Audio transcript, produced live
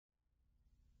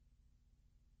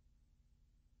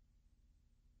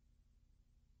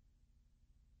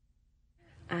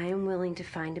I am willing to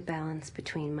find a balance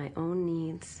between my own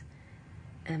needs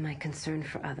and my concern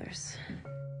for others.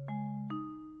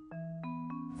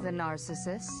 The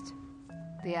narcissist,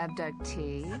 the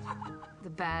abductee, the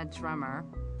bad drummer,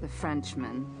 the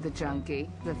Frenchman, the junkie,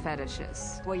 the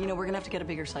fetishist. Well, you know, we're gonna have to get a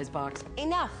bigger size box.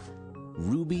 Enough!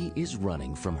 Ruby is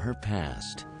running from her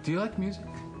past. Do you like music?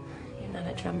 You're not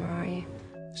a drummer, are you?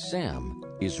 Sam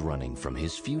is running from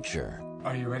his future.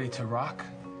 Are you ready to rock?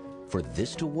 For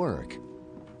this to work,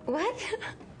 What?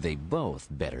 they both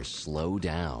better slow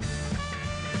down.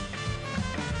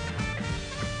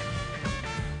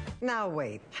 Now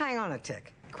wait, hang on a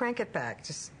tick. Crank it back,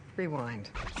 just rewind.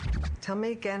 Tell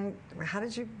me again, how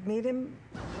did you meet him?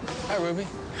 Hi, Ruby.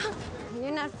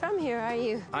 You're not from here, are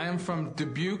you? I am from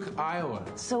Dubuque, Iowa.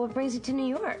 So what brings you to New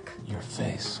York? Your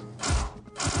face.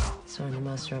 So one of the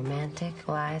most romantic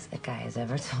lies a guy has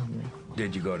ever told me.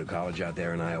 Did you go to college out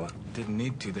there in Iowa? Didn't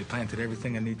need to. They planted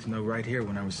everything I need to know right here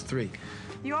when I was 3.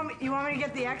 You want me to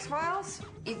get the X-Files?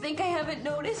 You think I haven't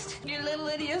noticed your little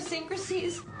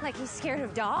idiosyncrasies? Like he's scared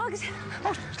of dogs?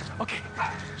 Okay.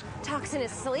 Talks in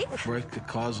his sleep? Break the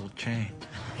causal chain.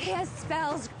 He has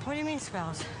spells. What do you mean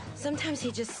spells? Sometimes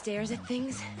he just stares at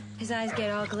things. His eyes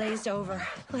get all glazed over,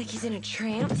 like he's in a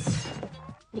trance.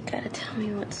 You gotta tell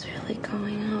me what's really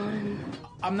going on.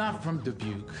 I'm not from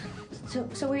Dubuque. So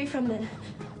where are you from then?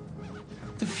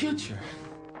 The future.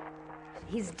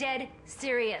 He's dead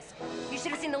serious. You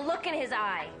should have seen the look in his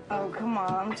eye. Oh, come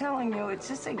on. I'm telling you, it's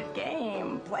just a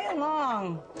game. Play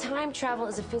along. Time travel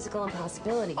is a physical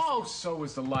impossibility. Oh, so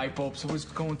is the light bulb. So is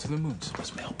going to the moon. So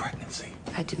is male pregnancy.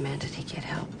 I demanded he get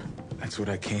help. That's what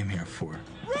I came here for.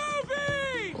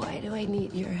 Ruby! Why do I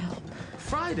need your help?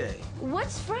 Friday.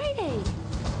 What's Friday?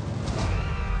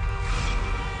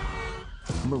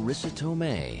 Marissa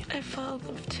Tomei, I fall in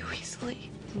love too easily.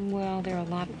 Well, there are a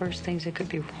lot worse things that could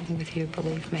be wrong with you,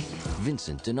 believe me.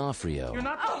 Vincent D'Onofrio, You're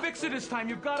not the fixer this time.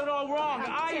 You've got it all wrong.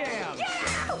 I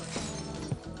am.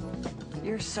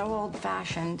 You're so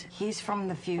old-fashioned. He's from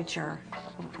the future.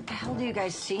 What the hell do you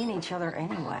guys see in each other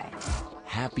anyway?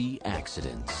 Happy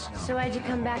Accidents, So why'd you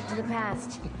come back to the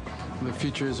past? The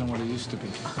future isn't what it used to be.